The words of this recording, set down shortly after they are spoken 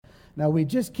Now, we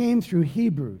just came through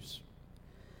Hebrews.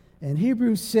 And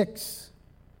Hebrews 6,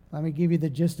 let me give you the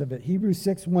gist of it. Hebrews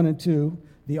 6, 1 and 2,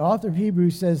 the author of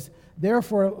Hebrews says,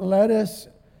 "Therefore, let us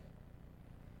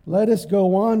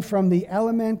go on from the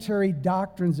elementary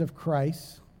doctrines of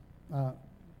Christ."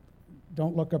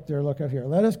 Don't look up there, look up here.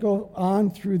 "Let us go on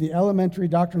through the elementary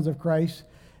doctrines of Christ,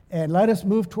 and let us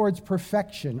move towards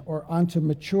perfection," or unto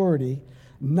maturity,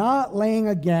 "not laying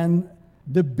again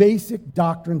the basic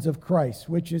doctrines of Christ,"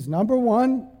 which is number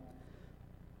one,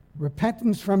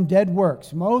 repentance from dead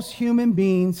works. Most human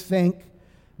beings think,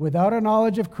 without a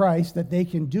knowledge of Christ, that they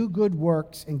can do good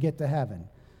works and get to heaven.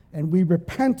 And we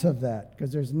repent of that,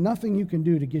 because there's nothing you can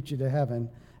do to get you to heaven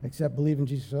except believe in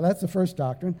Jesus. So that's the first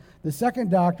doctrine. The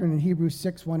second doctrine in Hebrews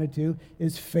 6, 1 and 2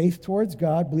 is faith towards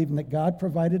God, believing that God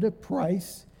provided a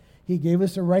price. He gave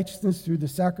us a righteousness through the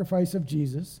sacrifice of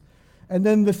Jesus. And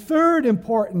then the third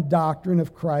important doctrine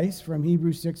of Christ from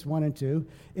Hebrews 6, 1 and 2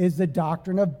 is the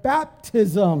doctrine of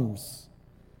baptisms.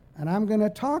 And I'm going to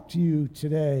talk to you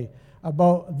today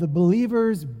about the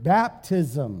believer's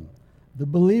baptism. The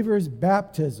believer's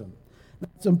baptism. Now,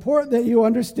 it's important that you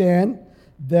understand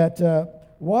that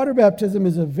water baptism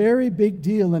is a very big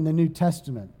deal in the New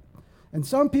Testament. And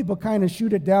some people kind of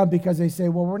shoot it down because they say,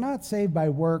 well, we're not saved by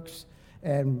works,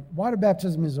 and water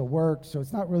baptism is a work, so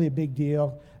it's not really a big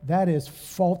deal. That is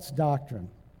false doctrine.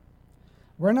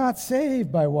 We're not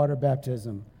saved by water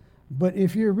baptism, but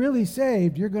if you're really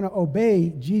saved, you're going to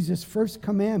obey Jesus' first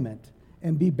commandment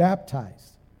and be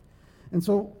baptized. And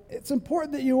so it's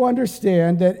important that you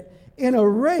understand that in a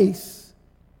race,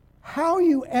 how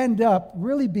you end up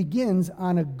really begins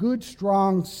on a good,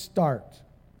 strong start,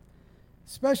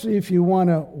 especially if you want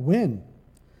to win.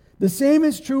 The same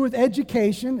is true with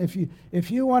education.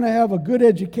 If you want to have a good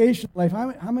education life,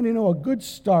 how many know a good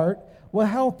start will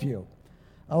help you?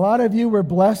 A lot of you were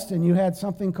blessed and you had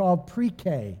something called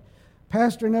pre-K.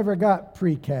 Pastor never got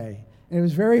pre-K. And it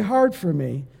was very hard for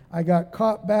me. I got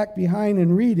caught back behind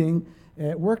in reading.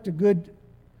 It worked a good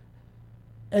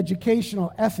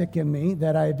educational ethic in me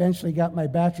that I eventually got my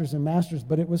bachelor's and master's,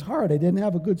 but it was hard. I didn't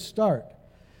have a good start.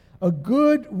 A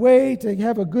good way to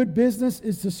have a good business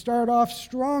is to start off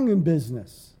strong in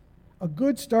business. A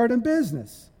good start in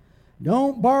business.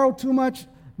 Don't borrow too much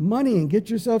money and get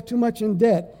yourself too much in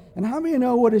debt. And how many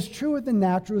know what is true with the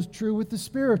natural is true with the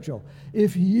spiritual?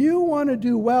 If you want to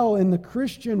do well in the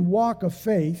Christian walk of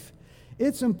faith,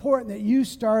 it's important that you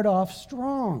start off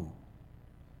strong.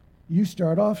 You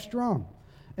start off strong.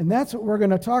 And that's what we're going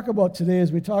to talk about today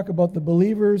as we talk about the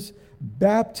believer's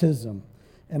baptism.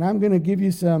 And I'm going to give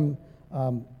you some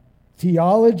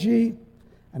theology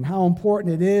and how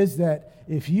important it is that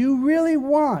if you really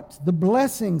want the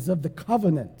blessings of the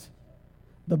covenant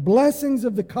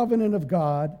of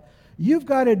God, you've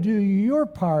got to do your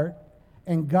part,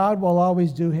 and God will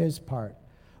always do his part.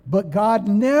 But God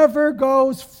never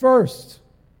goes first.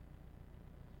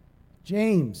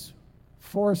 James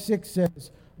 4:6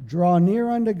 says, "Draw near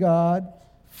unto God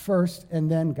first,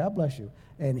 and then," God bless you,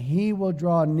 "and he will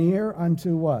draw near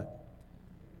unto" what?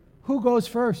 Who goes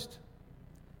first?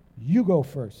 You go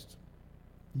first.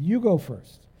 You go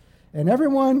first. And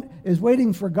everyone is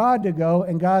waiting for God to go,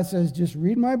 and God says, just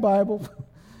read my Bible.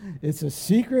 It's a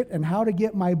secret and how to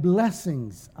get my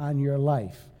blessings on your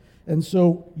life. And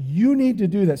so you need to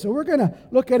do that. So we're going to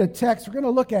look at a text. We're going to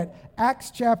look at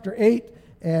Acts chapter 8.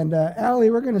 And Allie,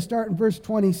 we're going to start in verse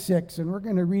 26, and we're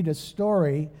going to read a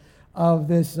story of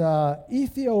this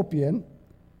Ethiopian,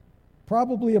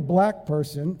 probably a black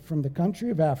person from the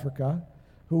country of Africa,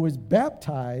 who was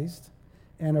baptized,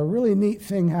 and a really neat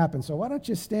thing happened. So why don't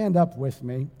you stand up with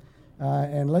me,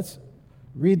 and let's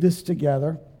read this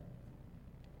together.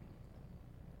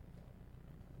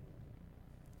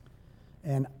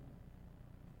 And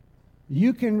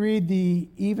you can read the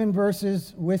even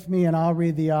verses with me, and I'll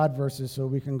read the odd verses so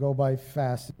we can go by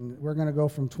fast. And we're going to go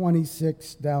from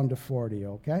 26 down to 40,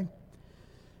 okay?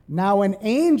 "Now an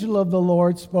angel of the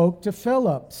Lord spoke to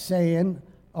Philip, saying,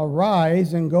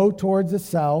 Arise and go towards the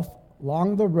south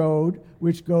along the road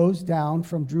which goes down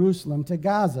from Jerusalem to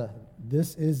Gaza.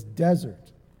 This is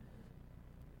desert."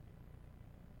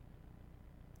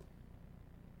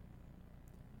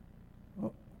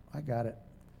 Oh, I got it.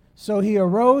 "So he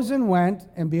arose and went,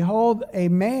 and behold, a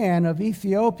man of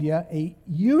Ethiopia, a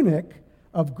eunuch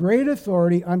of great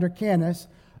authority under Candace,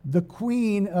 the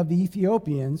queen of the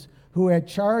Ethiopians, who had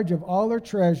charge of all her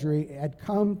treasury, had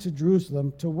come to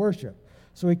Jerusalem to worship."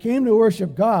 So he came to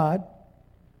worship God,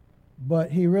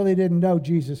 but he really didn't know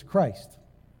Jesus Christ.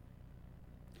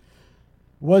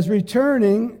 "Was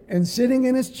returning, and sitting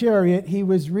in his chariot, he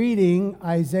was reading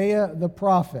Isaiah the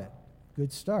prophet."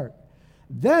 Good start.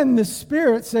 Then the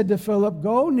Spirit said to Philip,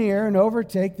 go near and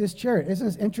overtake this chariot. Isn't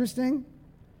this interesting?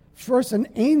 First an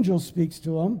angel speaks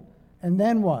to him, and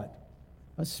then what?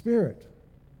 A spirit.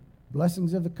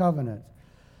 Blessings of the covenant.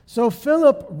 So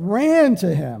Philip ran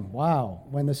to him. Wow.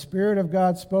 When the Spirit of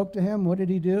God spoke to him, what did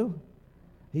he do?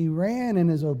 He ran in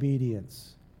his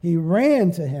obedience. He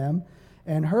ran to him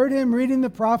and heard him reading the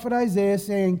prophet Isaiah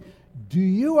saying, do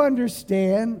you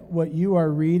understand what you are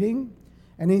reading?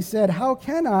 And he said, how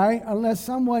can I unless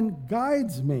someone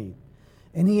guides me?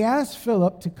 And he asked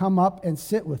Philip to come up and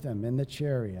sit with him in the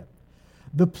chariot.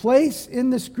 The place in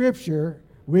the scripture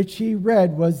which he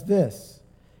read was this: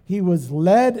 he was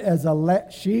led as a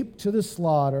sheep to the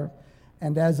slaughter,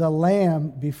 and as a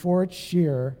lamb before its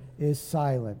shearer is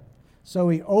silent. So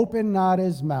he opened not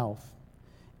his mouth.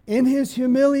 In his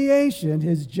humiliation,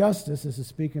 his justice, this is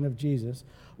speaking of Jesus,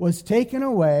 was taken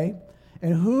away.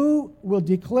 And who will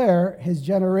declare his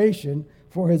generation?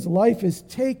 For his life is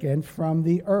taken from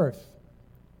the earth.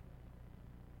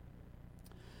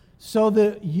 So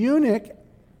the eunuch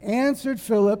answered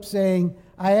Philip, saying,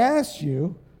 I ask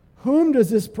you, whom does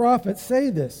this prophet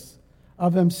say this?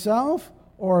 Of himself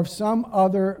or of some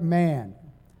other man?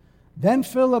 Then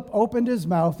Philip opened his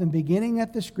mouth, and beginning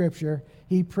at the scripture,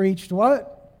 he preached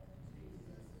what?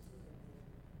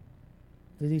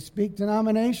 Did he speak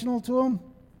denominational to him?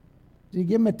 Did he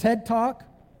give him a TED Talk?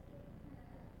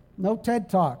 No TED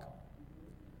Talk.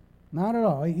 Not at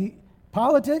all.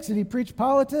 Politics? Did he preach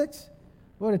politics?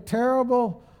 What a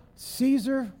terrible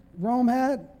Caesar Rome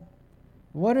had.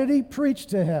 What did he preach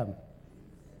to him?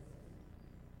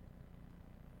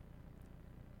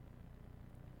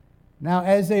 Now,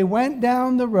 as they went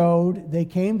down the road, they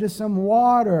came to some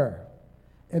water.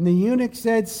 And the eunuch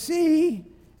said, see,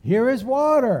 here is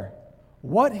water.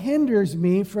 What hinders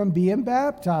me from being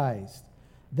baptized?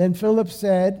 Then Philip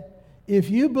said,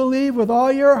 if you believe with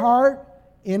all your heart,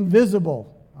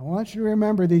 invisible. I want you to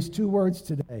remember these two words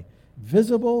today.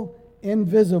 Visible,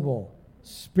 invisible.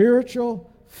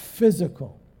 Spiritual,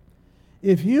 physical.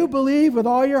 If you believe with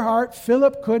all your heart,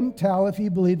 Philip couldn't tell if he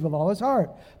believed with all his heart,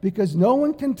 because no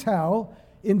one can tell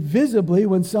invisibly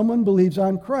when someone believes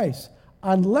on Christ,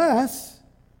 unless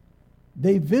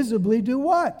they visibly do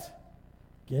what?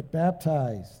 Get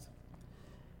baptized.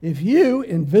 If you,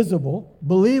 invisible,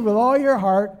 believe with all your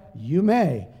heart, you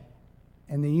may.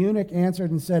 And the eunuch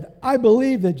answered and said, I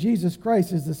believe that Jesus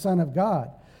Christ is the Son of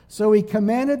God. So he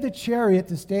commanded the chariot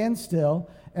to stand still,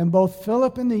 and both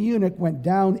Philip and the eunuch went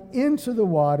down into the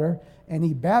water, and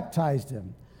he baptized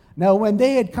him. Now when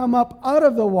they had come up out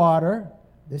of the water,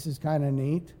 this is kind of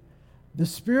neat, the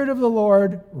Spirit of the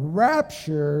Lord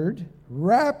raptured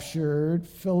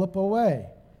Philip away.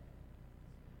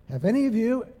 Have any of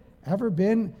you ever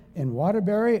been in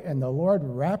Waterbury and the Lord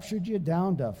raptured you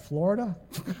down to Florida?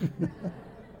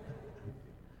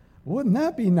 Wouldn't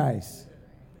that be nice?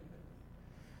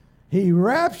 He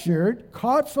raptured,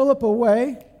 caught Philip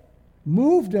away,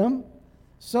 moved him,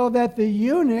 so that the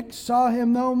eunuch saw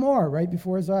him no more. Right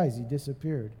before his eyes, he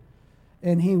disappeared.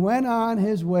 And he went on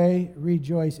his way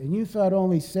rejoicing. You thought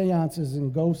only seances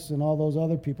and ghosts and all those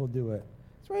other people do it.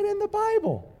 It's right in the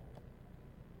Bible.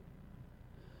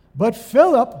 But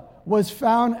Philip was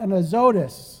found in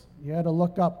Azotus. You had to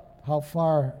look up how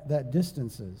far that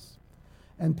distance is.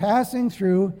 And passing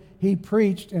through, he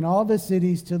preached in all the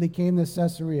cities till he came to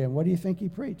Caesarea. And what do you think he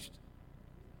preached?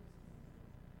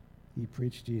 He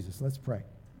preached Jesus. Let's pray.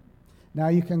 Now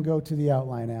you can go to the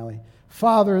outline, Allie.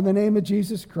 Father, in the name of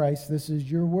Jesus Christ, this is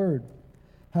your word.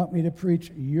 Help me to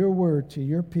preach your word to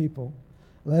your people.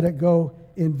 Let it go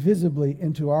invisibly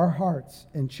into our hearts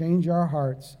and change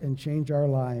our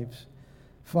lives.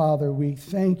 Father, we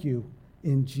thank you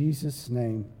in Jesus'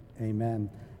 name. Amen.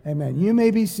 Amen. You may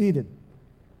be seated.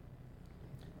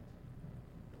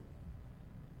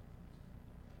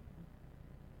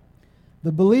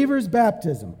 The believer's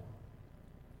baptism.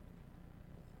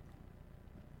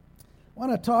 I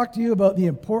want to talk to you about the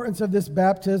importance of this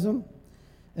baptism,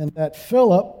 and that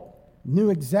Philip knew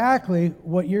exactly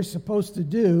what you're supposed to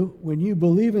do when you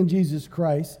believe in Jesus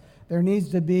Christ. There needs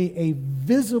to be a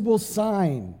visible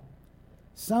sign.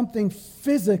 Something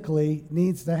physically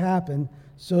needs to happen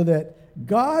so that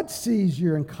God sees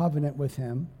you're in covenant with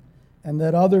him and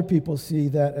that other people see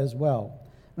that as well.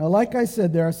 Now, like I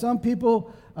said, there are some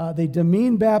people, they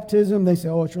demean baptism. They say,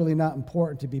 oh, it's really not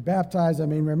important to be baptized. I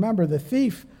mean, remember, the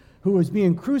thief who was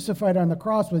being crucified on the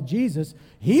cross with Jesus,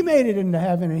 he made it into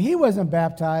heaven and he wasn't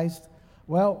baptized.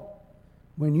 Well,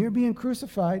 when you're being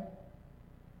crucified,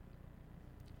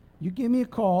 you give me a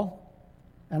call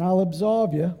and I'll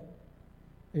absolve you,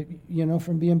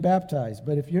 from being baptized.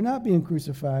 But if you're not being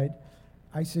crucified,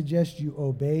 I suggest you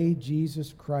obey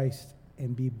Jesus Christ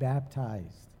and be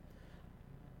baptized.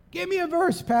 Give me a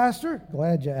verse, Pastor.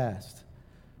 Glad you asked.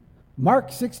 Mark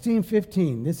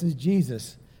 16:15. This is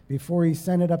Jesus before he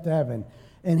sent it up to heaven.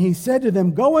 And he said to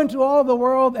them, go into all the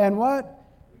world and what?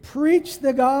 Preach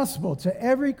the gospel to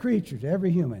every creature, to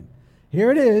every human. Here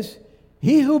it is.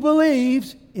 He who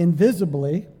believes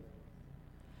invisibly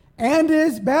and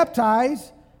is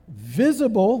baptized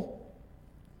visible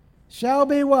shall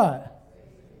be what?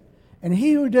 And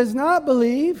he who does not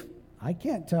believe, I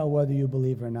can't tell whether you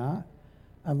believe or not,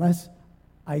 unless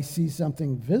I see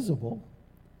something visible,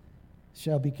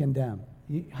 shall be condemned.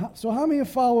 So how many are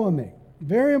following me?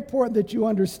 Very important that you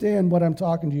understand what I'm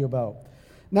talking to you about.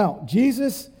 Now,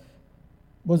 Jesus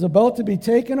was about to be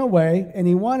taken away, and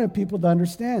he wanted people to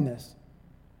understand this.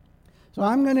 So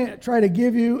I'm going to try to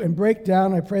give you and break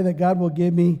down. I pray that God will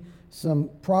give me some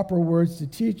proper words to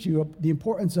teach you the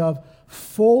importance of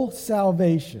full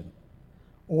salvation,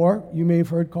 or you may have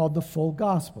heard called the full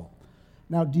gospel.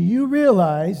 Now, do you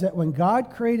realize that when God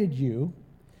created you,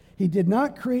 he did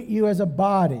not create you as a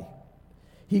body.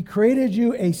 He created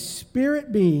you a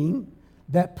spirit being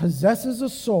that possesses a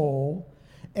soul,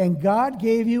 and God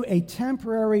gave you a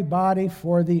temporary body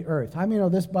for the earth. How many know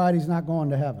this body's not going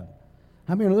to heaven?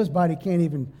 How many know this body can't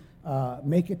even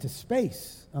make it to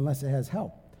space unless it has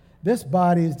help? This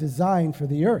body is designed for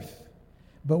the earth.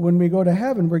 But when we go to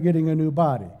heaven, we're getting a new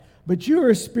body. But you are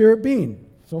a spirit being,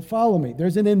 so follow me.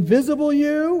 There's an invisible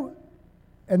you,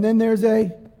 and then there's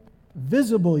a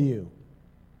visible you.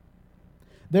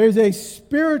 There's a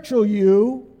spiritual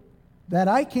you that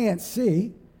I can't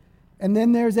see, and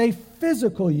then there's a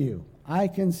physical you. I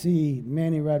can see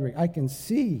Manny Rodriguez. I can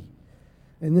see.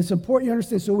 And it's important you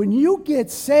understand. So when you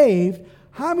get saved,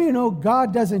 how many know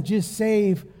God doesn't just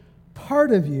save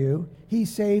part of you? He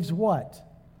saves what?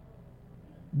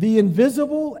 The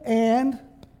invisible and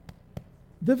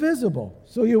the visible.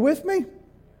 So you with me?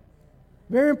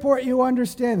 Very important you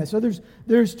understand that. So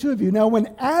there's two of you. Now,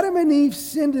 when Adam and Eve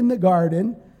sinned in the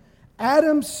garden,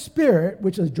 Adam's spirit,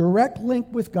 which is a direct link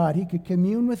with God, he could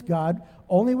commune with God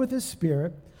only with his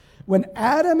spirit. When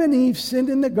Adam and Eve sinned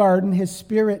in the garden, his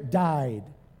spirit died.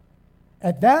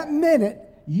 At that minute,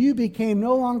 you became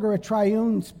no longer a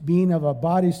triune being of a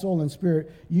body, soul, and spirit.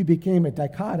 You became a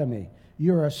dichotomy.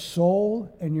 You're a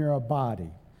soul and you're a body.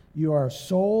 You are a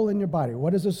soul and your body.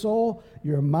 What is a soul?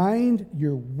 Your mind,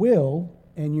 your will,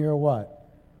 and your what?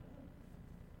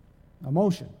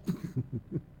 Emotion.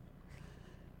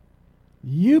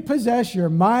 You possess your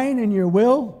mind and your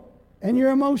will and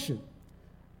your emotion.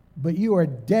 But you are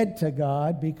dead to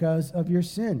God because of your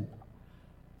sin.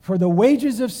 For the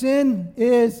wages of sin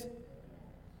is,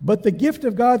 but the gift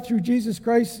of God through Jesus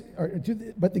Christ,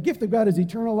 but the gift of God is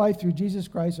eternal life through Jesus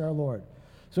Christ our Lord.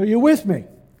 So you're with me.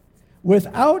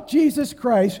 Without Jesus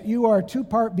Christ, you are a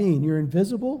two-part being. You're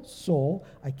invisible soul.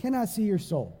 I cannot see your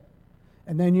soul.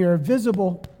 And then you're a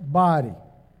visible body.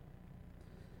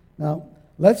 Now,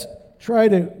 let's try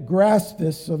to grasp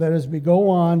this so that as we go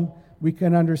on, we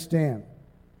can understand.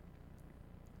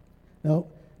 Now,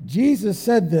 Jesus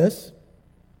said this.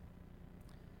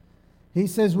 He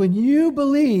says, when you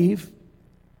believe,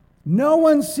 no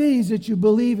one sees that you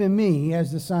believe in me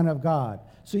as the Son of God.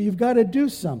 So you've got to do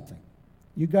something.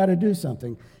 You've got to do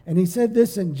something. And he said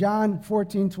this in John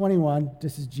 14:21.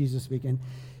 This is Jesus speaking.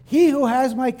 He who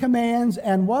has my commands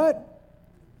and what?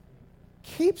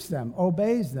 Keeps them,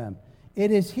 obeys them.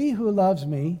 It is he who loves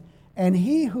me, and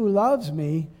he who loves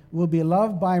me will be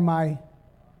loved by my,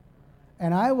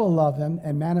 and I will love him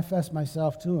and manifest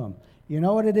myself to him. You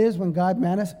know what it is when God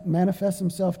manifests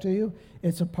himself to you?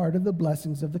 It's a part of the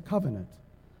blessings of the covenant.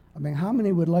 I mean, how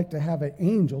many would like to have an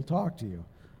angel talk to you?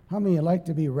 How many would like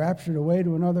to be raptured away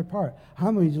to another part? How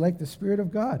many would like the Spirit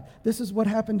of God? This is what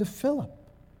happened to Philip.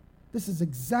 This is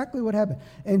exactly what happened.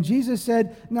 And Jesus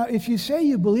said, now if you say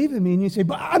you believe in me and you say,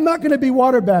 but I'm not going to be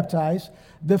water baptized,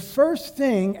 the first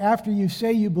thing after you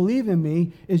say you believe in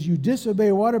me is you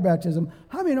disobey water baptism.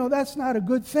 How many know that's not a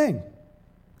good thing?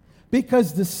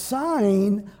 Because the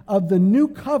sign of the new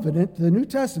covenant, the New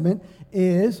Testament,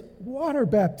 is water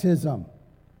baptism.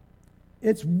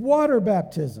 It's water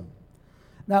baptism.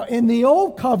 Now, in the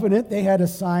Old Covenant, they had a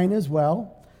sign as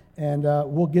well, and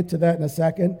we'll get to that in a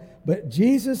second. But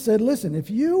Jesus said, listen, if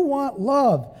you want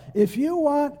love, if you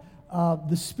want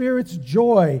the Spirit's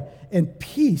joy and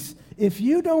peace, if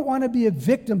you don't want to be a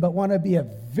victim but want to be a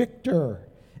victor,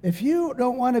 if you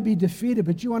don't want to be defeated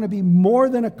but you want to be more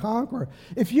than a conqueror,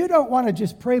 if you don't want to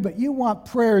just pray but you want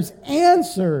prayers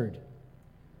answered,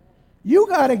 you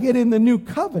got to get in the new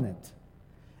covenant.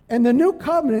 And the new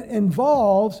covenant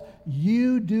involves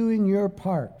you doing your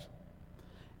part.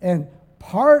 And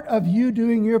part of you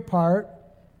doing your part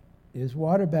is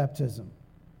water baptism.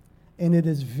 And it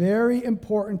is very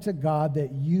important to God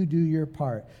that you do your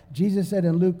part. Jesus said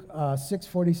in Luke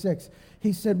 6:46,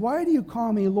 he said, "Why do you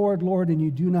call me Lord, Lord, and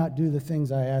you do not do the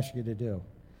things I ask you to do?"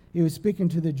 He was speaking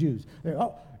to the Jews.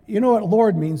 Oh, you know what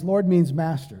Lord means? Lord means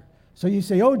master. So you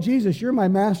say, "Oh, Jesus, you're my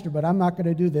master, but I'm not going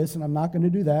to do this, and I'm not going to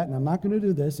do that, and I'm not going to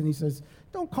do this." And he says,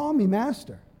 "Don't call me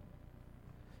master.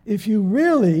 If you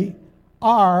really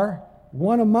are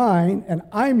one of mine, and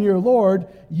I'm your Lord,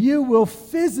 you will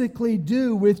physically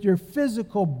do with your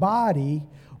physical body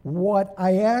what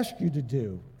I ask you to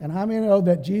do." And how many know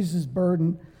that Jesus'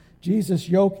 burden, Jesus'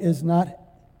 yoke is not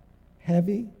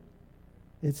heavy?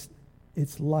 It's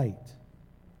light.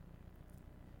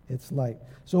 It's light.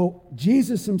 So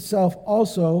Jesus himself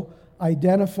also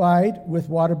identified with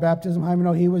water baptism. How many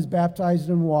know he was baptized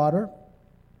in water?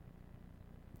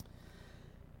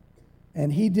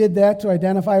 And he did that to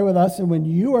identify with us. And when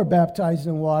you are baptized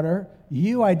in water,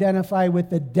 you identify with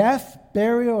the death,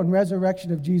 burial, and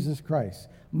resurrection of Jesus Christ.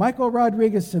 Michael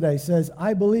Rodriguez today says,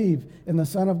 "I believe in the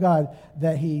Son of God,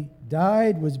 that he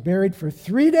died, was buried for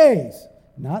 3 days,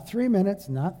 not 3 minutes,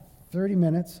 not 30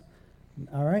 minutes,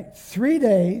 all right, 3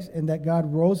 days, and that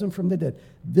God rose him from the dead."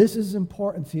 This is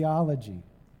important theology,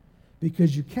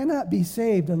 because you cannot be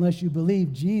saved unless you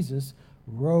believe Jesus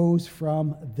rose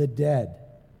from the dead.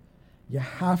 You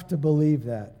have to believe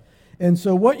that. And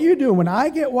so what you do, when I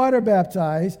get water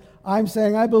baptized, I'm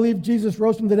saying, I believe Jesus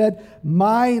rose from the dead.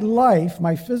 My life,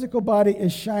 my physical body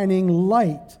is shining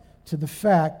light to the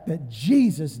fact that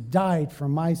Jesus died for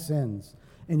my sins.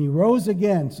 And he rose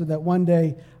again so that one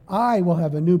day I will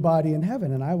have a new body in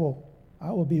heaven, and I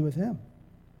will be with him.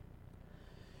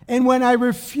 And when I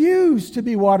refuse to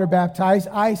be water baptized,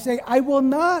 I say, I will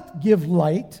not give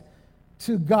light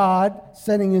to God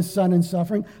sending his son and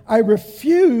suffering. I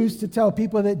refuse to tell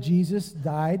people that Jesus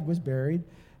died, was buried,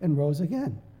 and rose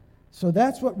again. So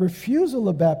that's what refusal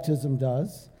of baptism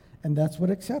does, and that's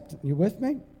what acceptance. You with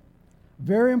me?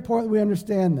 Very important we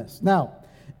understand this. Now,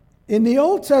 in the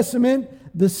Old Testament,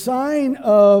 the sign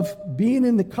of being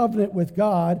in the covenant with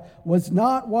God was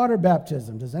not water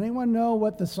baptism. Does anyone know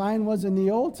what the sign was in the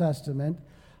Old Testament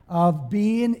of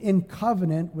being in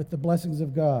covenant with the blessings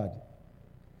of God?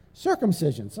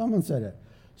 Circumcision. Someone said it.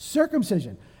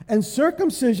 Circumcision. And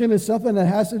circumcision is something that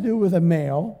has to do with a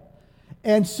male.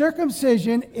 And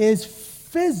circumcision is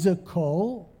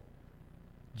physical,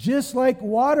 just like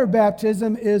water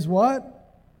baptism is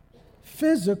what?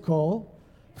 Physical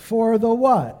for the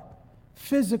what?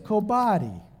 Physical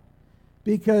body.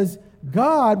 Because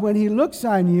God, when he looks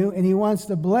on you and he wants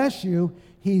to bless you,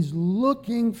 he's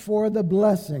looking for the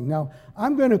blessing. Now,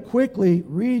 I'm going to quickly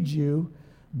read you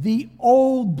the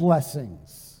old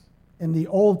blessings in the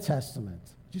Old Testament.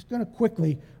 Just going to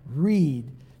quickly read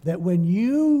that when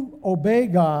you obey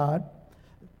God,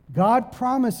 God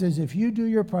promises, if you do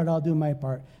your part, I'll do my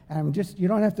part. And you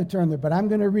don't have to turn there, but I'm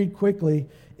going to read quickly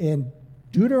in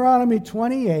Deuteronomy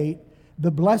 28,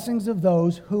 the blessings of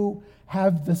those who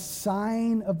have the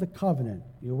sign of the covenant.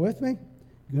 You with me? I'm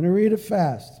going to read it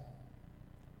fast.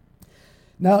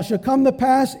 "Now it shall come to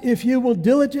pass, if you will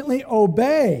diligently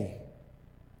obey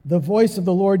the voice of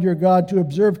the Lord your God, to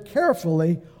observe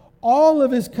carefully all of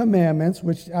his commandments,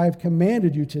 which I have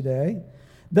commanded you today,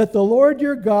 that the Lord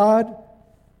your God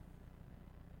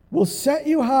will set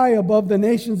you high above the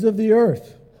nations of the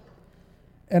earth.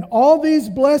 And all these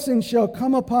blessings shall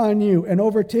come upon you and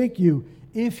overtake you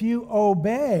if you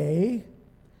obey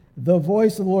the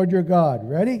voice of the Lord your God."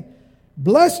 Ready?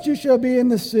 "Blessed you shall be in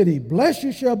the city. Blessed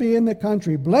you shall be in the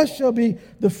country. Blessed shall be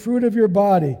the fruit of your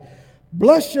body.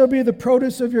 Blessed shall be the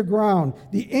produce of your ground,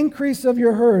 the increase of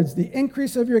your herds, the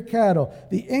increase of your cattle,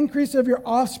 the increase of your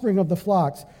offspring of the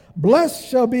flocks. Blessed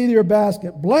shall be your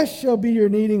basket. Blessed shall be your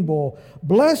kneading bowl.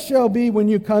 Blessed shall be when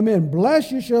you come in.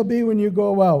 Blessed you shall be when you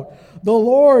go out. The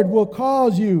Lord will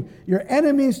cause you, your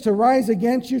enemies, to rise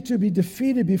against you, to be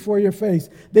defeated before your face.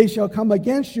 They shall come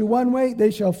against you one way,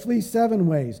 they shall flee 7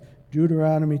 ways."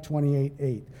 Deuteronomy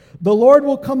 28:8. "The Lord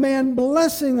will command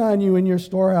blessing on you in your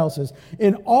storehouses.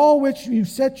 In all which you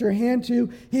set your hand to,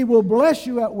 he will bless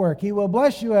you at work. He will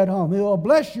bless you at home. He will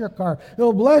bless your car. He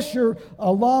will bless your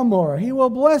lawnmower. He will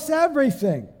bless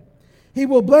everything. He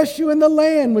will bless you in the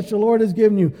land which the Lord has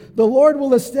given you. The Lord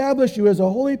will establish you as a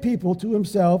holy people to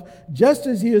himself, just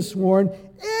as he has sworn,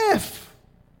 if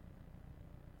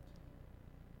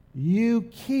you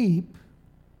keep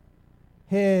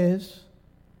his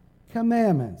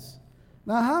commandments."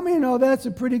 Now, how many know that's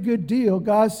a pretty good deal?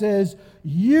 God says,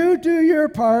 you do your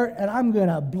part, and I'm going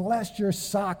to bless your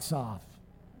socks off.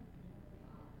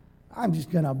 I'm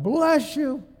just going to bless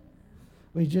you.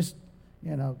 We just,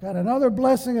 got another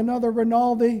blessing, another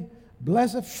Rinaldi.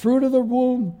 blessed fruit of the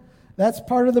womb. That's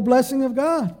part of the blessing of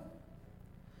God.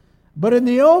 But in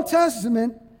the Old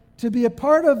Testament, to be a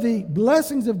part of the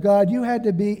blessings of God, you had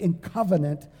to be in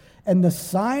covenant. And the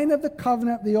sign of the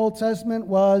covenant of the Old Testament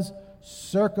was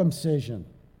circumcision.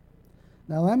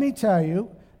 Now, let me tell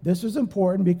you, this was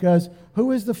important because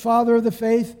who is the father of the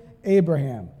faith?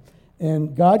 Abraham.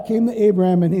 And God came to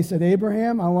Abraham and he said,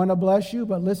 Abraham, I want to bless you,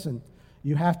 but listen,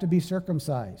 you have to be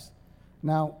circumcised.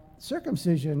 Now,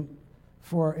 circumcision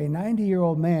for a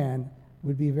 90-year-old man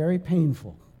would be very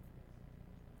painful.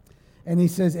 And he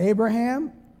says,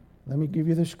 Abraham, let me give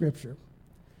you the scripture.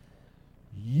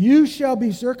 You shall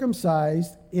be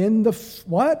circumcised in the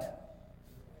what?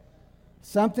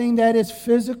 Something that is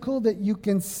physical that you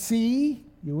can see.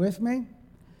 You with me?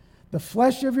 The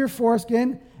flesh of your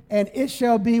foreskin, and it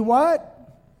shall be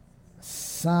what?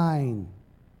 Sign.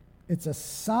 It's a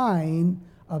sign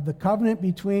of the covenant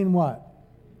between what?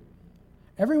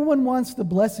 Everyone wants the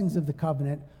blessings of the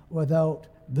covenant without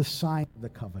the sign of the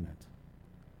covenant.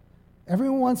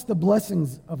 Everyone wants the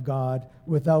blessings of God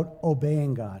without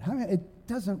obeying God. It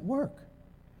doesn't work.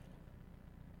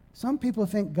 Some people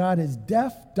think God is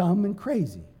deaf, dumb, and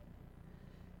crazy.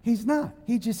 He's not.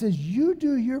 He just says, you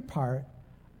do your part,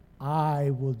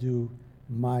 I will do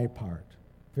my part.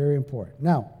 Very important.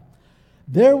 Now,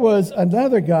 there was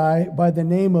another guy by the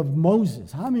name of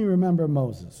Moses. How many remember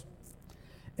Moses?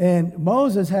 And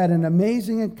Moses had an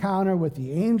amazing encounter with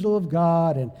the angel of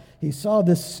God, and he saw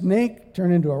this snake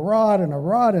turn into a rod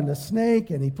into a snake,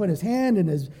 and he put his hand in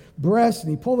his breast, and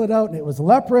he pulled it out, and it was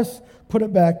leprous, put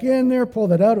it back in there,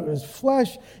 pulled it out, it was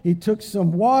flesh. He took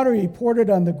some water, he poured it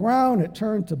on the ground, it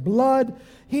turned to blood.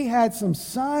 He had some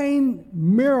sign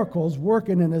miracles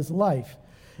working in his life.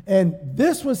 And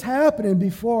this was happening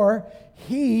before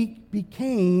he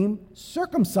became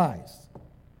circumcised.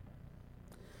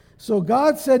 So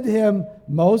God said to him,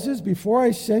 Moses, before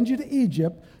I send you to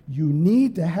Egypt, you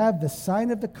need to have the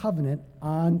sign of the covenant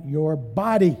on your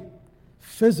body,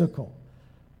 physical.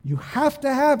 You have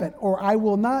to have it, or I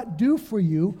will not do for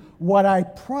you what I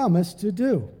promised to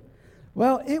do.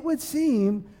 Well, it would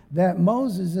seem that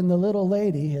Moses and the little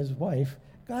lady, his wife,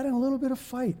 got in a little bit of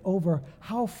fight over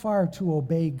how far to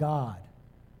obey God.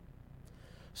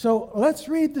 So let's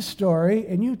read the story,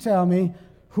 and you tell me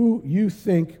who you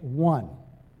think won.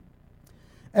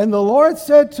 And the Lord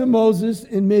said to Moses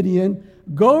in Midian,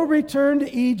 go return to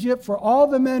Egypt, for all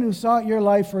the men who sought your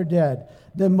life are dead.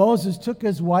 Then Moses took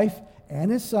his wife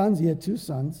and his sons, he had 2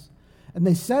 sons, and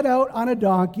they set out on a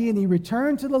donkey, and he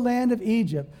returned to the land of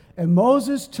Egypt. And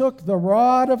Moses took the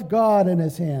rod of God in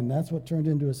his hand. That's what turned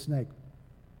into a snake.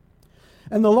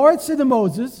 And the Lord said to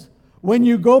Moses, when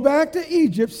you go back to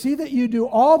Egypt, see that you do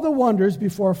all the wonders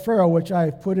before Pharaoh, which I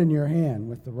have put in your hand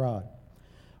with the rod.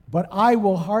 But I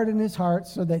will harden his heart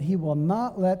so that he will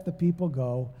not let the people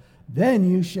go. Then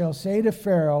you shall say to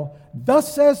Pharaoh,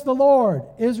 thus says the Lord,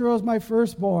 Israel is my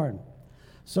firstborn.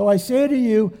 So I say to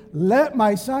you, let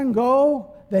my son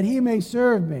go, that he may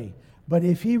serve me. But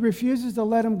if he refuses to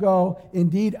let him go,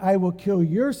 indeed I will kill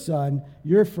your son,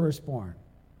 your firstborn.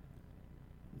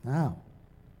 Now,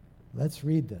 let's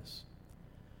read this.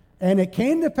 And it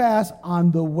came to pass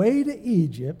on the way to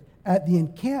Egypt at the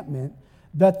encampment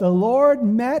that the Lord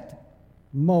met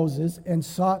Moses and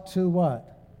sought to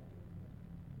what?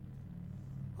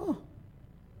 Oh,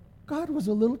 God was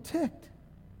a little ticked.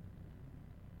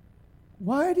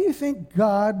 Why do you think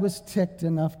God was ticked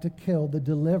enough to kill the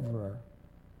deliverer?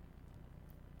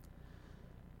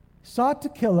 Sought to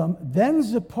kill him. Then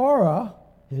Zipporah,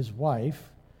 his wife,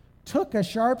 took a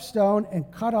sharp stone and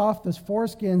cut off the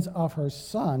foreskins of her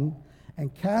son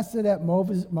and cast it at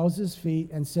Moses'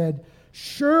 feet and said,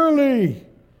 surely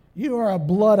you are a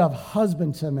blood of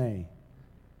husband to me.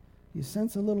 You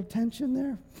sense a little tension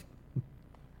there?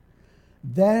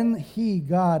 Then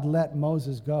God, let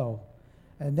Moses go.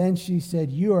 And then she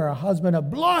said, you are a husband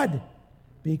of blood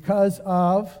because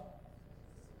of,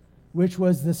 which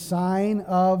was the sign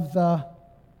of the,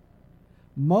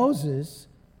 Moses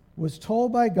was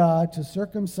told by God to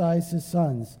circumcise his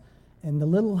sons. And the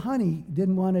little honey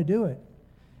didn't want to do it.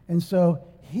 And so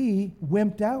he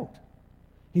wimped out.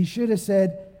 He should have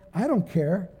said, I don't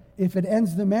care if it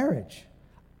ends the marriage.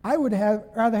 I would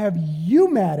rather have you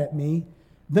mad at me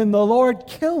than the Lord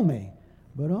kill me.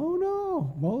 But oh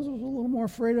no, Moses was a little more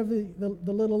afraid of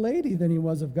the little lady than he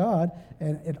was of God,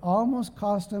 and it almost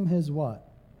cost him his what?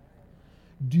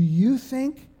 Do you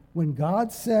think when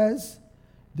God says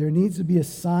there needs to be a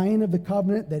sign of the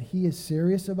covenant that he is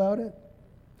serious about it?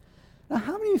 Now,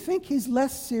 how many of you think he's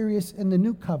less serious in the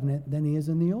new covenant than he is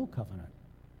in the old covenant?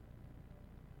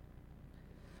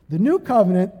 The new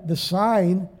covenant, the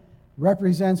sign,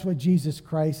 represents what Jesus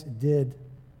Christ did.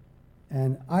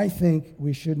 And I think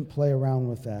we shouldn't play around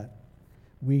with that.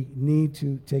 We need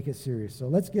to take it serious. So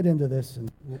let's get into this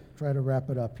and we'll try to wrap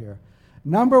it up here.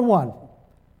 Number one,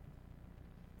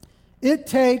 it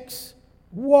takes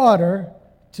water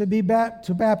to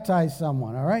baptize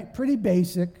someone, all right? Pretty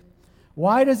basic.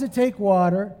 Why does it take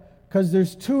water? Because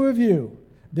there's two of you.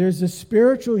 There's the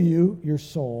spiritual you, your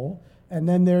soul, and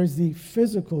then there's the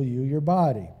physical you, your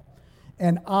body.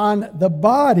 And on the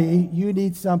body, you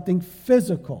need something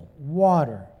physical,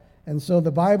 water. And so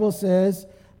the Bible says,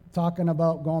 talking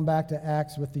about going back to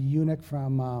Acts with the eunuch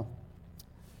from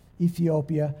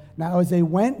Ethiopia. Now, as they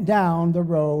went down the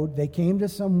road, they came to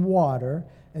some water,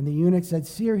 and the eunuch said,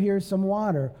 "Sir, here's some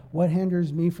water. What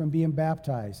hinders me from being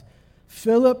baptized?"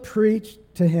 Philip preached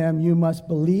to him, "You must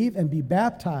believe and be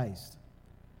baptized."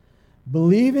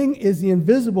 Believing is the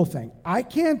invisible thing. I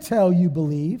can't tell you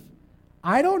believe.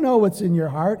 I don't know what's in your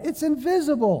heart. It's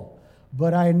invisible.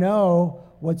 But I know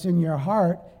what's in your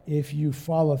heart if you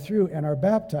follow through and are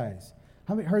baptized.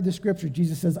 How many heard the scripture?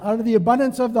 Jesus says, out of the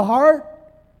abundance of the heart,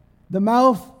 the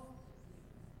mouth.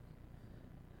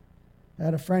 I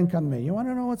had a friend come to me. You want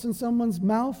to know what's in someone's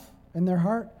mouth and their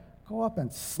heart? Go up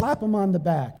and slap them on the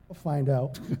back. We'll find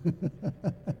out.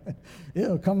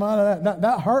 It'll come out of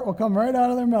that heart will come right out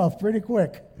of their mouth pretty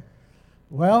quick.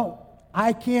 Well,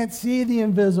 I can't see the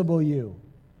invisible you,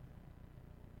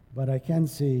 but I can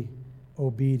see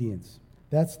obedience.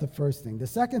 That's the first thing. The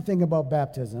second thing about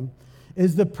baptism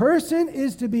is the person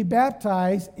is to be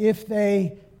baptized if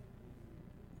they...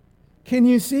 Can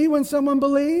you see when someone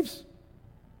believes?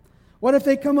 What if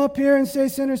they come up here and say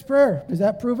sinner's prayer? Does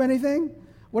that prove anything?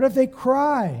 What if they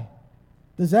cry?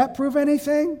 Does that prove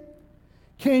anything?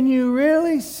 Can you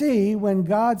really see when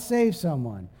God saves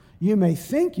someone? You may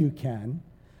think you can,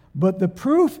 but the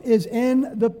proof is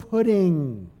in the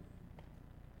pudding.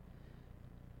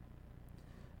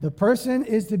 The person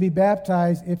is to be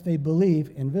baptized if they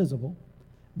believe, invisible,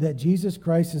 that Jesus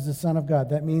Christ is the Son of God.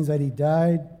 That means that he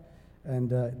died and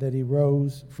that he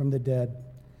rose from the dead,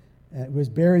 was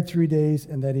buried 3 days,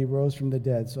 and that he rose from the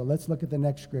dead. So let's look at the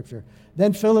next scripture.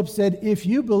 Then Philip said, "If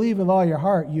you believe with all your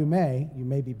heart, you may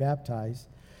be baptized."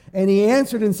 And he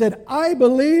answered and said, "I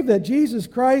believe that Jesus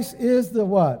Christ is the"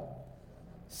 what?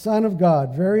 Son of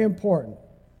God. Very important.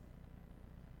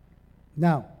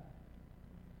 Now,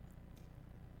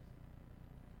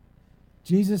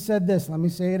 Jesus said this. Let me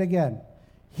say it again.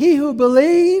 He who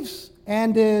believes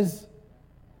and is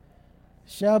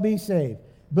shall be saved.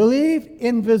 Believe,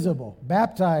 invisible.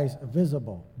 Baptize,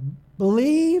 visible.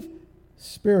 Believe,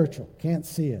 spiritual. Can't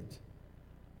see it.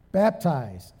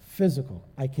 Baptize, physical.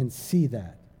 I can see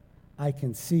that. I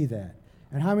can see that.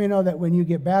 And how many know that when you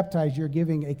get baptized, you're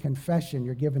giving a confession,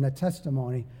 you're giving a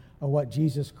testimony of what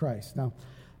Jesus Christ. Now,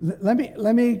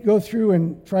 let me go through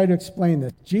and try to explain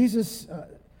this. Jesus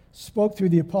spoke through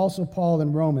the Apostle Paul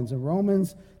in Romans. In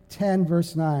Romans 10,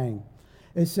 verse 9,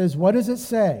 it says, what does it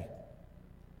say?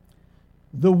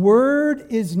 The word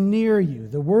is near you.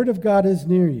 The word of God is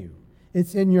near you.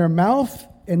 It's in your mouth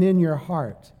and in your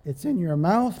heart. It's in your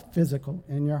mouth, physical,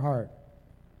 in your heart,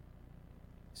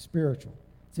 spiritual.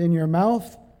 It's in your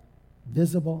mouth,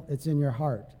 visible. It's in your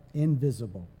heart,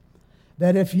 invisible.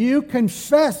 That if you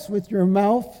confess with your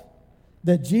mouth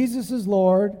that Jesus is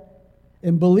Lord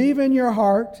and believe in your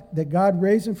heart that God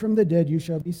raised him from the dead, you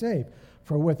shall be saved.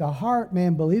 For with the heart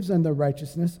man believes unto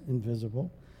righteousness,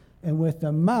 invisible, and with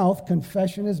the mouth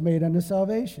confession is made unto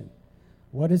salvation.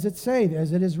 What does it say?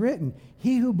 As it is written,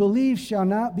 he who believes shall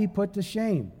not be put to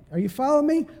shame. Are you following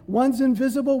me? One's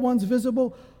invisible, one's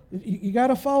visible. You got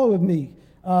to follow with me.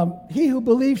 He who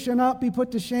believes shall not be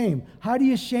put to shame. How do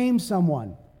you shame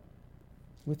someone?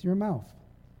 With your mouth.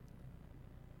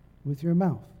 With your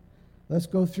mouth. Let's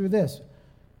go through this.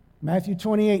 Matthew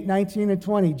 28, 19 and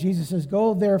 20. Jesus says,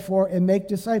 go therefore and make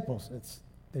disciples.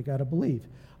 They got to believe.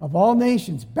 Of all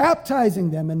nations, baptizing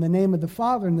them in the name of the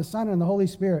Father and the Son and the Holy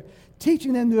Spirit,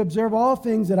 teaching them to observe all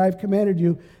things that I've commanded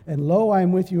you. And lo, I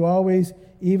am with you always,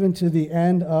 even to the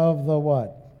end of the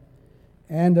what?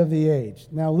 End of the age.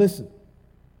 Now listen.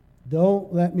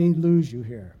 Don't let me lose you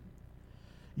here.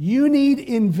 You need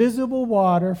invisible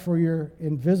water for your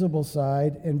invisible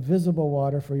side and visible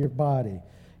water for your body.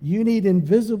 You need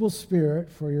invisible spirit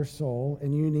for your soul,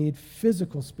 and you need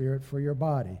physical spirit for your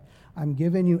body. I'm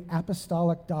giving you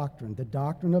apostolic doctrine, the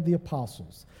doctrine of the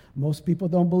apostles. Most people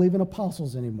don't believe in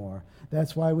apostles anymore.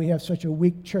 That's why we have such a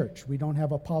weak church. We don't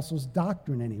have apostles'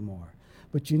 doctrine anymore.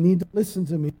 But you need to listen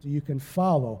to me so you can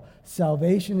follow.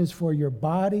 Salvation is for your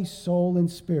body, soul, and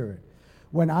spirit.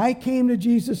 When I came to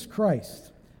Jesus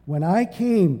Christ, when I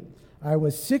came I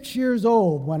was 6 years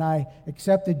old when I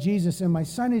accepted Jesus in my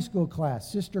Sunday school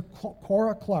class. Sister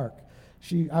Cora Clark.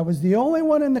 I was the only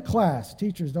one in the class.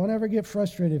 Teachers, don't ever get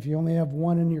frustrated if you only have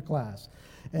one in your class.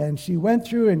 And she went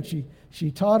through and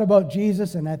she taught about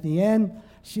Jesus, and at the end,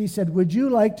 she said, would you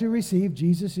like to receive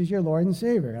Jesus as your Lord and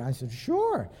Savior? And I said,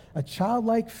 sure, a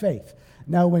childlike faith.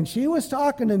 Now, when she was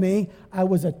talking to me, I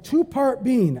was a two-part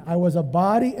being. I was a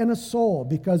body and a soul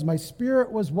because my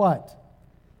spirit was what?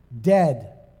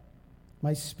 Dead.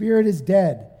 My spirit is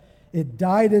dead. It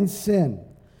died in sin.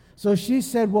 So she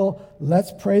said, well,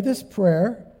 let's pray this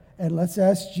prayer and let's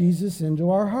ask Jesus into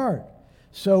our heart.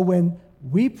 So when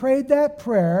we prayed that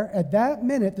prayer, at that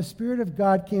minute, the Spirit of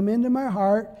God came into my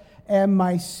heart and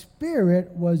my spirit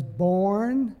was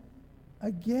born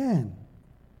again.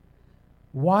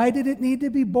 Why did it need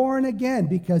to be born again?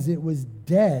 Because it was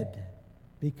dead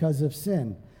because of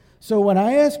sin. So when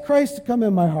I asked Christ to come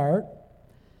in my heart,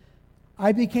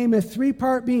 I became a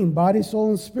three-part being, body, soul,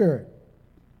 and spirit.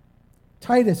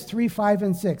 Titus 3, 5,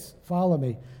 and 6. Follow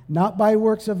me. Not by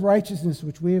works of righteousness,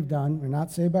 which we have done. We're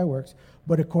not saved by works.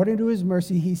 But according to his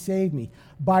mercy, he saved me.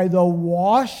 By the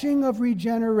washing of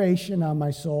regeneration on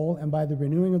my soul and by the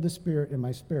renewing of the Spirit in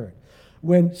my spirit.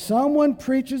 When someone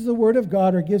preaches the Word of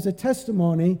God or gives a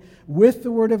testimony with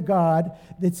the Word of God,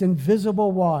 it's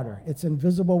invisible water. It's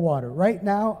invisible water. Right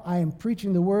now, I am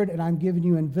preaching the Word and I'm giving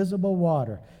you invisible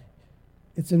water.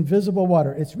 It's invisible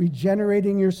water. It's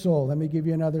regenerating your soul. Let me give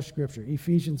you another scripture.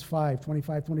 Ephesians 5,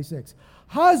 25, 26.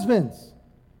 Husbands,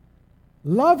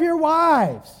 love your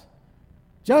wives,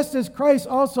 just as Christ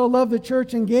also loved the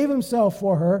church and gave himself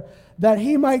for her, that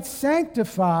he might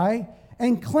sanctify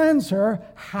and cleanse her.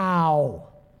 How?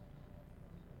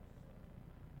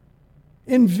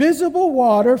 Invisible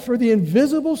water for the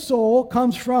invisible soul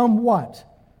comes from what?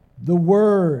 The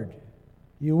Word.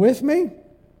 You with me?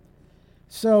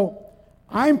 So,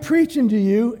 I'm preaching to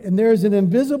you, and there's an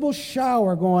invisible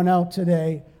shower going out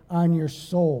today on your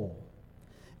soul.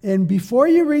 And before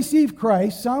you receive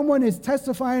Christ, someone is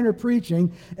testifying or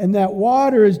preaching, and that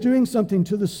water is doing something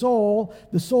to the soul.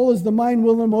 The soul is the mind,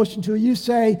 will, and emotion. Until you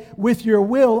say, with your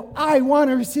will, I want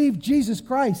to receive Jesus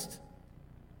Christ.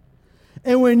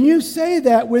 And when you say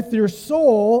that with your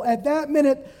soul, at that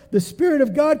minute, the Spirit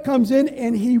of God comes in,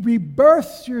 and he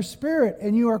rebirths your spirit,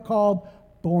 and you are called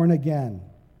born again.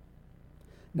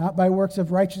 Not by works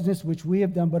of righteousness which we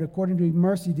have done, but according to his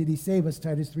mercy did he save us,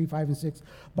 Titus 3, 5, and 6,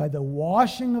 by the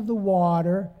washing of the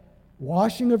water,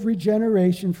 washing of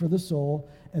regeneration for the soul,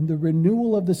 and the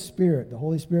renewal of the Spirit. The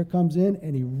Holy Spirit comes in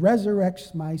and he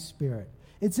resurrects my spirit.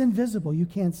 It's invisible. You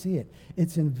can't see it.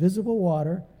 It's invisible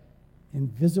water,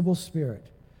 invisible spirit.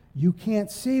 You can't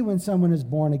see when someone is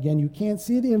born again. You can't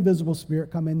see the invisible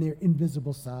spirit come in their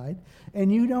invisible side.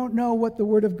 And you don't know what the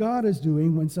Word of God is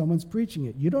doing when someone's preaching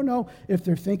it. You don't know if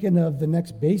they're thinking of the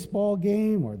next baseball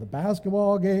game or the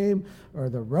basketball game or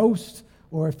the roast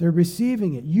or if they're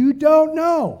receiving it. You don't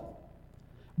know.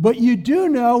 But you do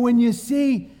know when you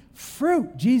see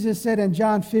fruit. Jesus said in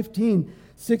John 15,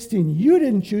 16, you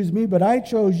didn't choose me, but I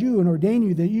chose you and ordained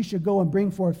you that you should go and bring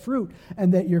forth fruit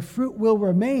and that your fruit will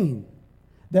remain.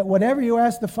 That whatever you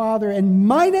ask the Father in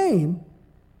my name,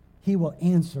 he will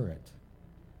answer it.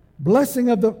 Blessing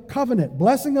of the covenant.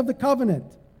 Blessing of the covenant.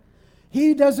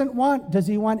 He doesn't want, does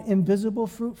he want invisible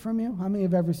fruit from you? How many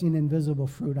have ever seen invisible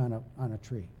fruit on a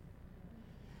tree?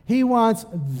 He wants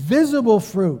visible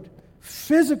fruit,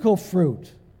 physical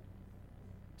fruit.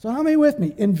 So how many with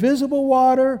me? Invisible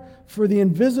water for the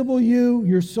invisible you,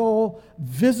 your soul.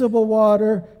 Visible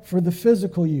water for the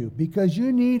physical you. Because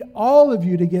you need all of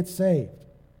you to get saved.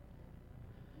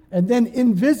 And then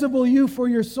invisible you for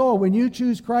your soul. When you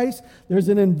choose Christ, there's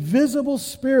an invisible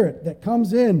spirit that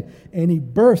comes in and he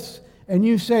births. And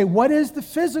you say, what is the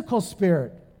physical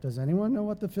spirit? Does anyone know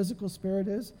what the physical spirit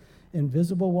is?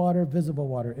 Invisible water, visible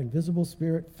water. Invisible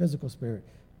spirit, physical spirit.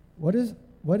 What is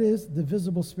the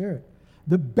visible spirit?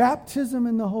 The baptism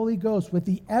in the Holy Ghost with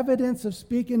the evidence of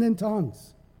speaking in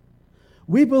tongues.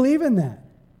 We believe in that.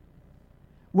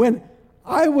 When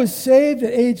I was saved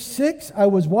at age 6. I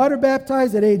was water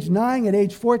baptized at age 9. At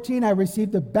age 14, I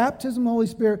received the baptism of the Holy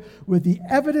Spirit with the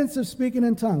evidence of speaking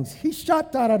in tongues. It's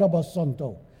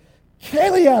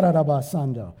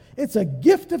a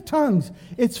gift of tongues.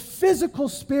 It's physical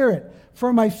spirit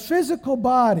for my physical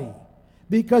body.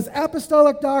 Because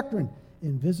apostolic doctrine,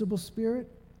 invisible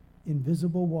spirit,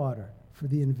 invisible water for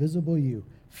the invisible you.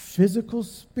 Physical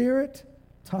spirit,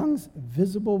 tongues,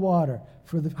 visible water.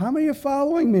 How many are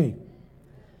following me?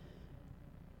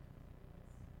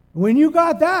 When you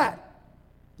got that,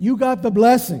 you got the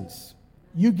blessings.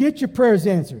 You get your prayers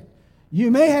answered.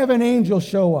 You may have an angel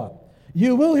show up.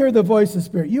 You will hear the voice of the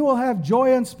Spirit. You will have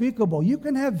joy unspeakable. You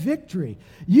can have victory.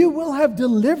 You will have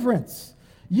deliverance.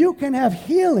 You can have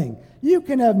healing. You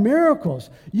can have miracles.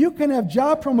 You can have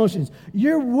job promotions.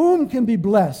 Your womb can be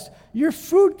blessed. Your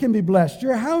food can be blessed.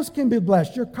 Your house can be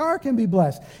blessed. Your car can be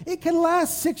blessed. It can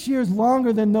last 6 years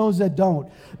longer than those that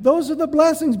don't. Those are the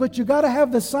blessings, but you got to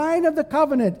have the sign of the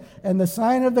covenant. And the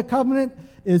sign of the covenant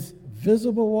is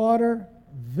visible water,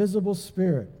 visible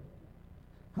spirit.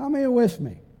 How many are with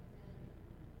me?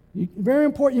 Very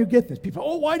important you get this. People,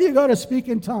 oh, why do you got to speak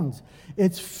in tongues?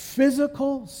 It's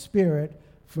physical spirit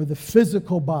for the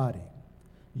physical body.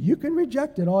 You can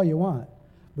reject it all you want,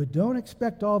 but don't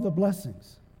expect all the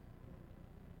blessings.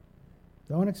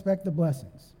 Don't expect the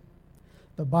blessings.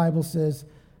 The Bible says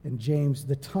in James,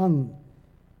 the tongue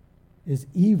is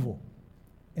evil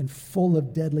and full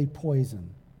of deadly poison.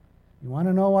 You want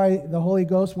to know why the Holy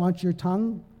Ghost wants your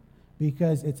tongue?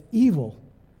 Because it's evil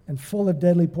and full of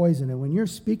deadly poison. And when you're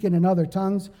speaking in other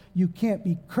tongues, you can't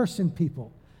be cursing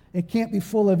people. It can't be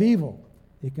full of evil.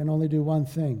 It can only do one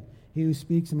thing. He who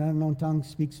speaks in an unknown tongue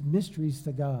speaks mysteries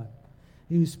to God.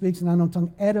 He who speaks in an unknown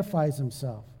tongue edifies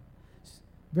himself. It's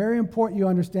very important you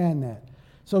understand that.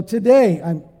 So today,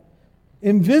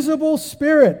 invisible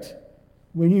spirit,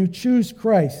 when you choose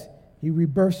Christ, he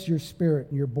rebirths your spirit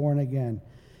and you're born again.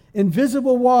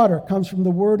 Invisible water comes from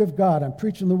the Word of God. I'm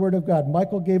preaching the Word of God.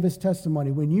 Michael gave his testimony.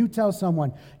 When you tell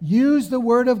someone, use the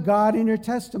Word of God in your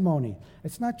testimony.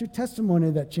 It's not your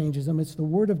testimony that changes them. It's the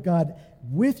Word of God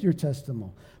with your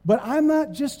testimony. But I'm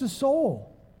not just a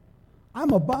soul.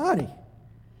 I'm a body.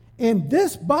 And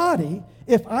this body,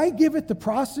 if I give it to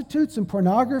prostitutes and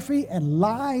pornography and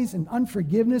lies and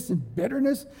unforgiveness and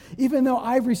bitterness, even though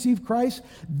I've received Christ,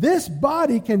 this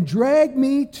body can drag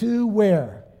me to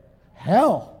where?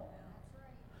 Hell.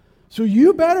 So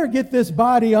you better get this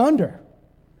body under.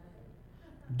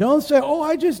 Don't say, oh,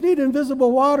 I just need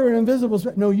invisible water and invisible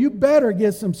spirit. No, you better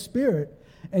get some spirit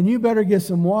and you better get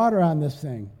some water on this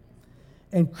thing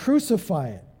and crucify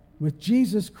it with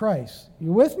Jesus Christ.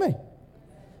 You with me?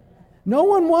 No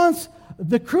one wants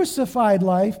the crucified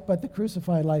life, but the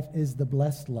crucified life is the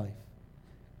blessed life.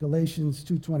 Galatians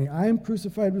 2:20, I am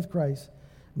crucified with Christ.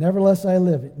 Nevertheless I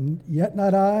live, yet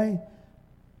not I,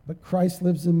 but Christ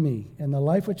lives in me. And the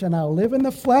life which I now live in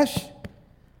the flesh,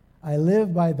 I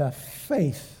live by the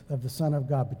faith of the Son of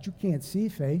God. But you can't see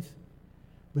faith,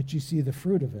 but you see the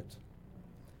fruit of it.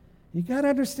 You got to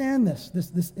understand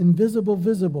this invisible,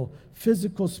 visible,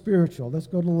 physical, spiritual. Let's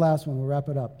go to the last one. We'll wrap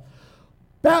it up.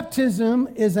 Baptism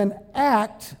is an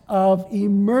act of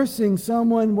immersing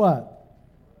someone what?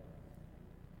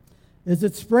 Is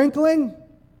it sprinkling?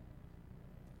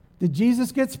 Did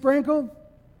Jesus get sprinkled?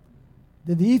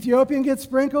 Did the Ethiopian get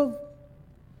sprinkled?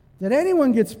 Did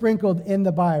anyone get sprinkled in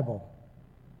the Bible?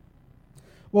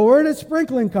 Well, where did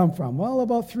sprinkling come from? Well,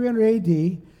 about 300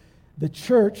 AD, the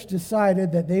church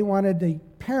decided that they wanted the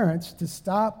parents to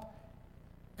stop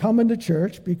coming to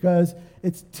church because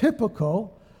it's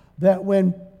typical that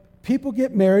when people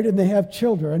get married and they have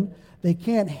children, they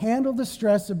can't handle the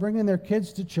stress of bringing their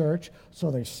kids to church, so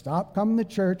they stop coming to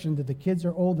church until the kids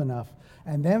are old enough.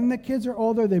 And then when the kids are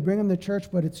older, they bring them to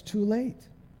church, but it's too late.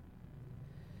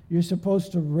 You're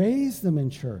supposed to raise them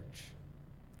in church.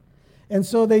 And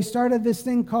so they started this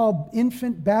thing called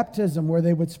infant baptism, where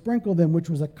they would sprinkle them, which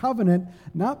was a covenant,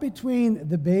 not between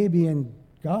the baby and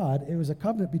God. It was a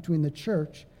covenant between the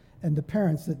church and the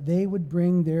parents that they would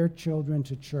bring their children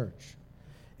to church.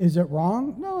 Is it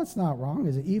wrong? No, it's not wrong.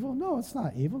 Is it evil? No, it's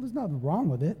not evil. There's nothing wrong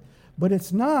with it. But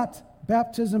it's not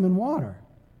baptism in water.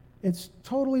 It's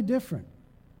totally different.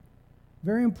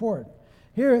 Very important.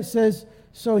 Here it says,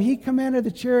 so he commanded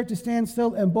the chariot to stand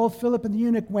still, and both Philip and the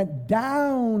eunuch went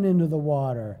down into the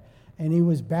water, and he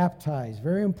was baptized.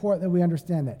 Very important that we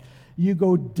understand that. You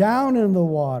go down into the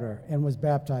water and was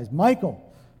baptized.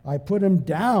 Michael, I put him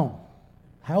down.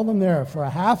 Held him there for a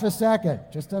half a second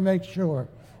just to make sure.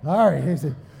 All right, he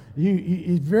said,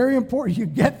 it's very important you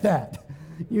get that.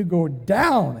 You go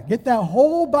down, get that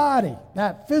whole body,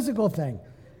 that physical thing,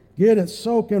 get it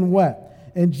soaking wet.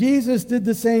 And Jesus did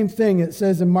the same thing. It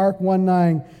says in Mark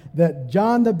 1:9 that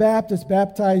John the Baptist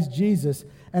baptized Jesus,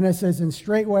 and it says, and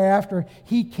straightway after,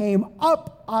 he came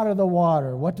up out of the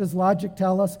water. What does logic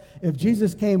tell us? If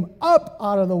Jesus came up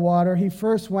out of the water, he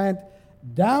first went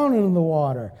down into the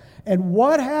water. And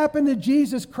what happened to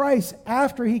Jesus Christ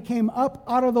after he came up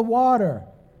out of the water?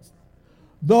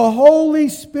 The Holy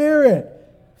Spirit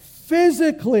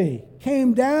physically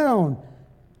came down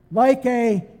like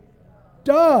a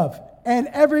dove. And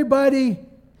everybody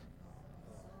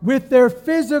with their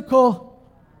physical,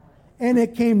 and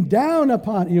it came down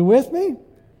upon you. With me?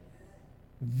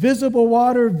 Visible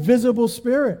water, visible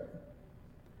spirit.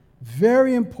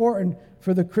 Very important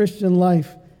for the Christian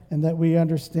life, and that we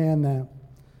understand that.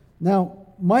 Now,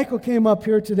 Michael came up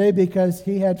here today because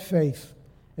he had faith.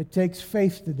 It takes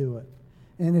faith to do it.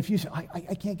 And if you say,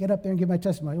 I can't get up there and give my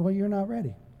testimony, well, you're not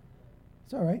ready.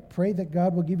 It's all right. Pray that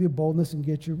God will give you boldness and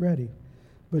get you ready.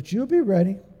 But you'll be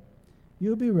ready.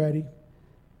 You'll be ready.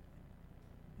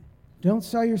 Don't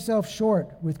sell yourself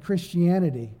short with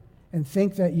Christianity and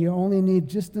think that you only need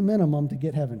just the minimum to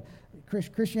get heaven.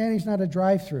 Christianity is not a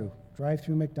drive-through.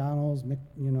 Drive-through McDonald's,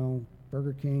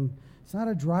 Burger King. It's not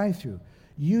a drive-through.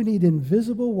 You need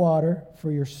invisible water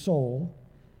for your soul,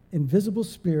 invisible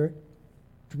spirit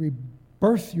to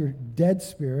rebirth your dead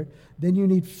spirit. Then you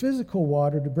need physical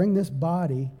water to bring this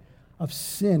body of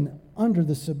sin under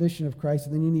the submission of Christ.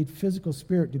 And then you need physical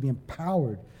spirit to be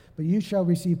empowered. But you shall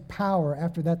receive power.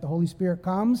 After that, the Holy Spirit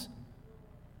comes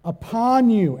upon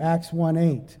you, Acts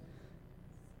 1:8.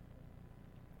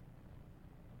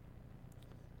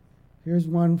 Here's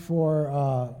one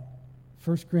for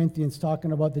 1 Corinthians,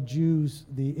 talking about the Jews,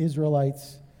 the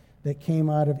Israelites that came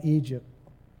out of Egypt.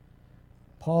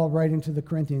 Paul writing to the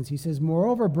Corinthians, he says,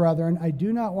 "Moreover, brethren, I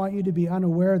do not want you to be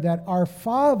unaware that our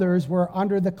fathers were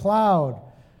under the cloud."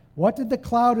 What did the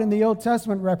cloud in the Old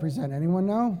Testament represent? Anyone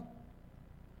know?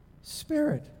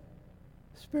 Spirit.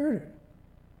 Spirit.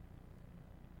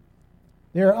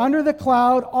 They're under the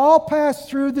cloud, all passed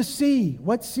through the sea.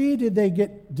 What sea did they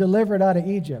get delivered out of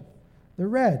Egypt? The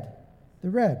Red.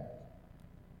 The Red.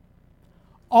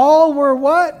 All were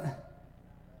what?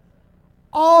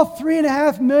 All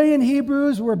 3.5 million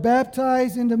Hebrews were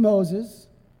baptized into Moses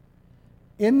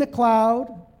in the cloud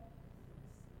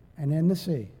and in the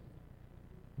sea.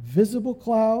 Visible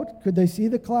cloud. Could they see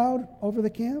the cloud over the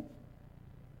camp?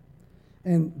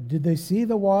 And did they see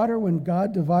the water when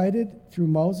God divided through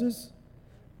Moses?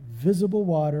 Visible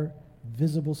water,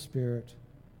 visible spirit.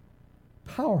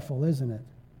 Powerful, isn't it?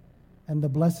 And the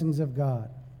blessings of God.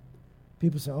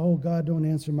 People say, oh, God, don't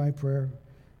answer my prayer.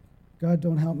 God,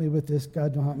 don't help me with this.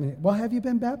 God, don't help me. Well, have you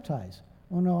been baptized?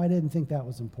 Oh, no, I didn't think that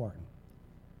was important.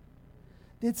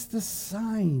 It's the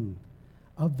sign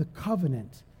of the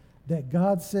covenant that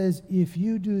God says, if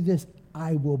you do this,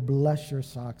 I will bless your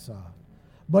socks off.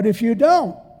 But if you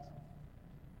don't,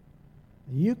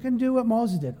 you can do what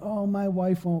Moses did. Oh, my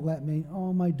wife won't let me.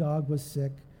 Oh, my dog was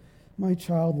sick. My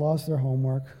child lost their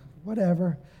homework.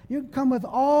 Whatever. You can come with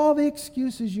all the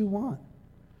excuses you want.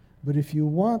 But if you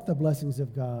want the blessings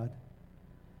of God,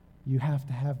 you have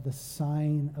to have the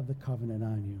sign of the covenant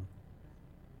on you.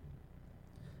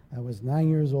 I was 9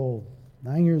 years old.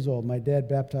 9 years old. My dad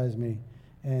baptized me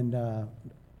in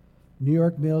New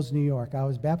York Mills, New York. I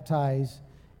was baptized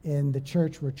in the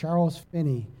church where Charles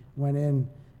Finney went in.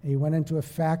 He went into a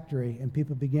factory, and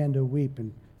people began to weep,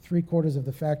 and 3/4 of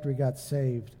the factory got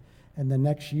saved. And the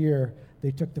next year,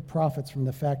 they took the profits from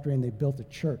the factory and they built a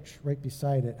church right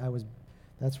beside it.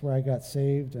 That's where I got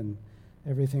saved and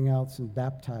everything else and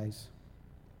baptized.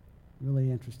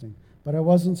 Really interesting. But I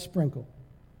wasn't sprinkled.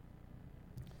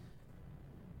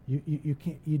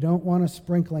 You don't want a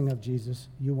sprinkling of Jesus.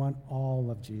 You want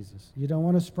all of Jesus. You don't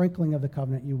want a sprinkling of the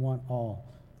covenant. You want all.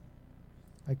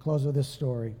 I close with this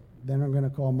story. Then I'm going to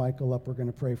call Michael up. We're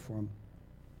going to pray for him.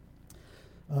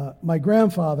 My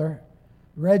grandfather,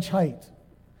 Reg Height,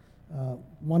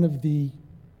 one of the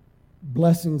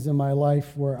blessings in my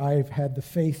life where I've had the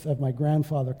faith of my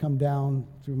grandfather come down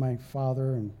through my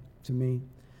father and to me.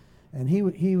 And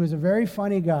he was a very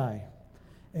funny guy.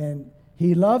 And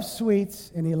he loved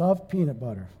sweets and he loved peanut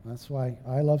butter. That's why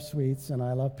I love sweets and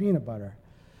I love peanut butter.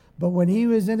 But when he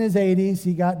was in his 80s,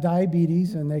 he got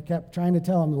diabetes, and they kept trying to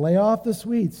tell him, lay off the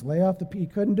sweets, lay off he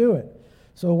couldn't do it.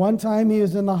 So one time he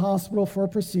was in the hospital for a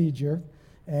procedure,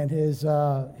 and his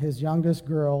youngest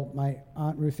girl, my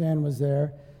Aunt Ruth Ann, was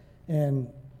there, and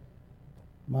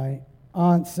my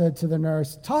aunt said to the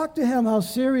nurse, talk to him how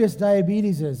serious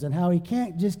diabetes is and how he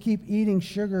can't just keep eating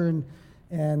sugar.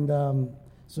 And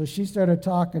so she started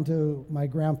talking to my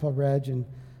grandpa, Reg, and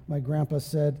my grandpa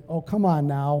said, oh, come on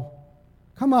now.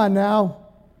 Come on now.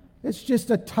 It's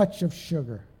just a touch of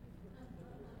sugar.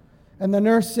 And the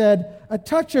nurse said, a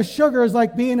touch of sugar is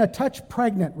like being a touch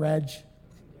pregnant, Reg.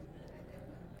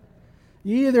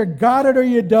 You either got it or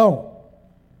you don't.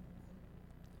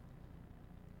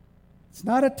 It's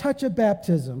not a touch of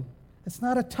baptism. It's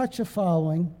not a touch of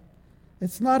following.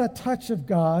 It's not a touch of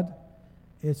God.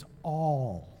 It's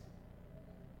all.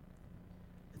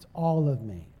 It's all of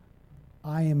me.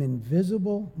 I am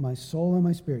invisible, my soul and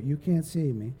my spirit. You can't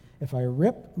see me. If I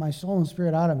rip my soul and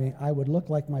spirit out of me, I would look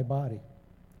like my body.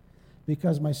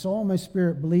 Because my soul and my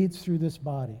spirit bleeds through this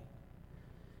body.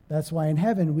 That's why in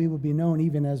heaven we will be known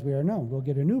even as we are known. We'll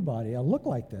get a new body. I'll look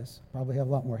like this. Probably have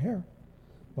a lot more hair.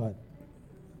 but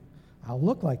I'll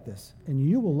look like this, and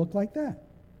you will look like that.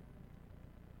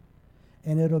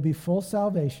 And it'll be full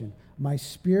salvation. My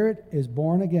spirit is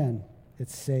born again.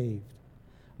 It's saved.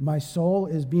 My soul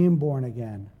is being born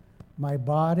again. My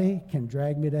body can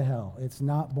drag me to hell. It's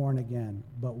not born again.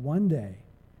 But one day,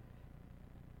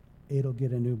 it'll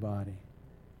get a new body.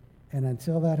 And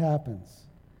until that happens,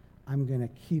 I'm going to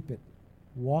keep it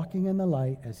walking in the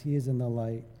light as he is in the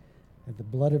light. And the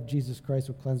blood of Jesus Christ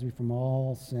will cleanse me from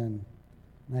all sin.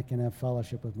 And I can have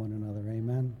fellowship with one another.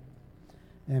 Amen.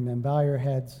 Amen. Bow your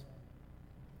heads.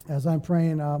 As I'm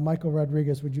praying, Michael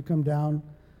Rodriguez, would you come down?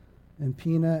 And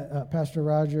Pina, Pastor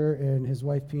Roger and his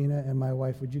wife Pina and my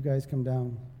wife, would you guys come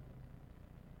down?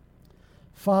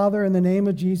 Father, in the name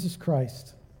of Jesus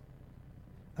Christ,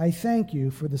 I thank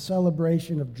you for the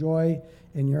celebration of joy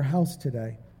in your house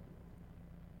today.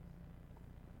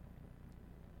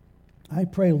 I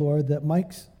pray, Lord, that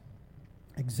Mike's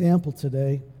example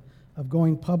today of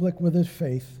going public with his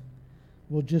faith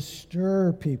will just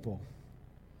stir people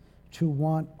to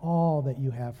want all that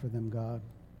you have for them, God.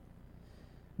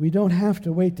 We don't have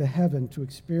to wait to heaven to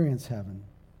experience heaven.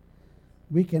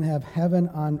 We can have heaven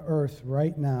on earth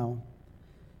right now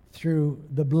through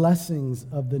the blessings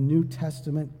of the New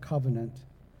Testament covenant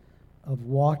of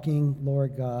walking,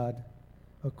 Lord God,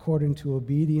 according to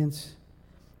obedience.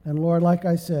 And Lord, like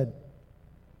I said,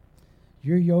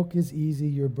 your yoke is easy,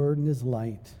 your burden is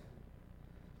light.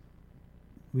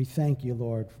 We thank you,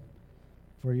 Lord,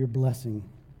 for your blessing.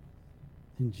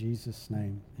 In Jesus'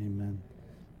 name, amen.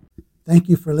 Thank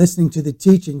you for listening to the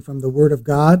teaching from the Word of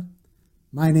God.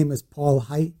 My name is Paul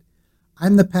Height.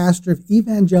 I'm the pastor of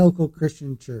Evangelical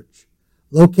Christian Church,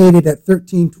 located at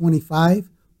 1325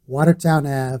 Watertown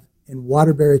Ave in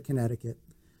Waterbury, Connecticut.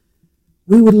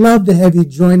 We would love to have you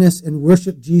join us and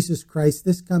worship Jesus Christ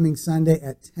this coming Sunday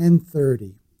at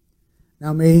 10:30.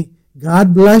 Now may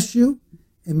God bless you,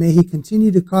 and may he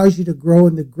continue to cause you to grow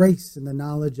in the grace and the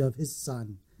knowledge of his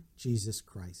Son, Jesus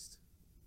Christ.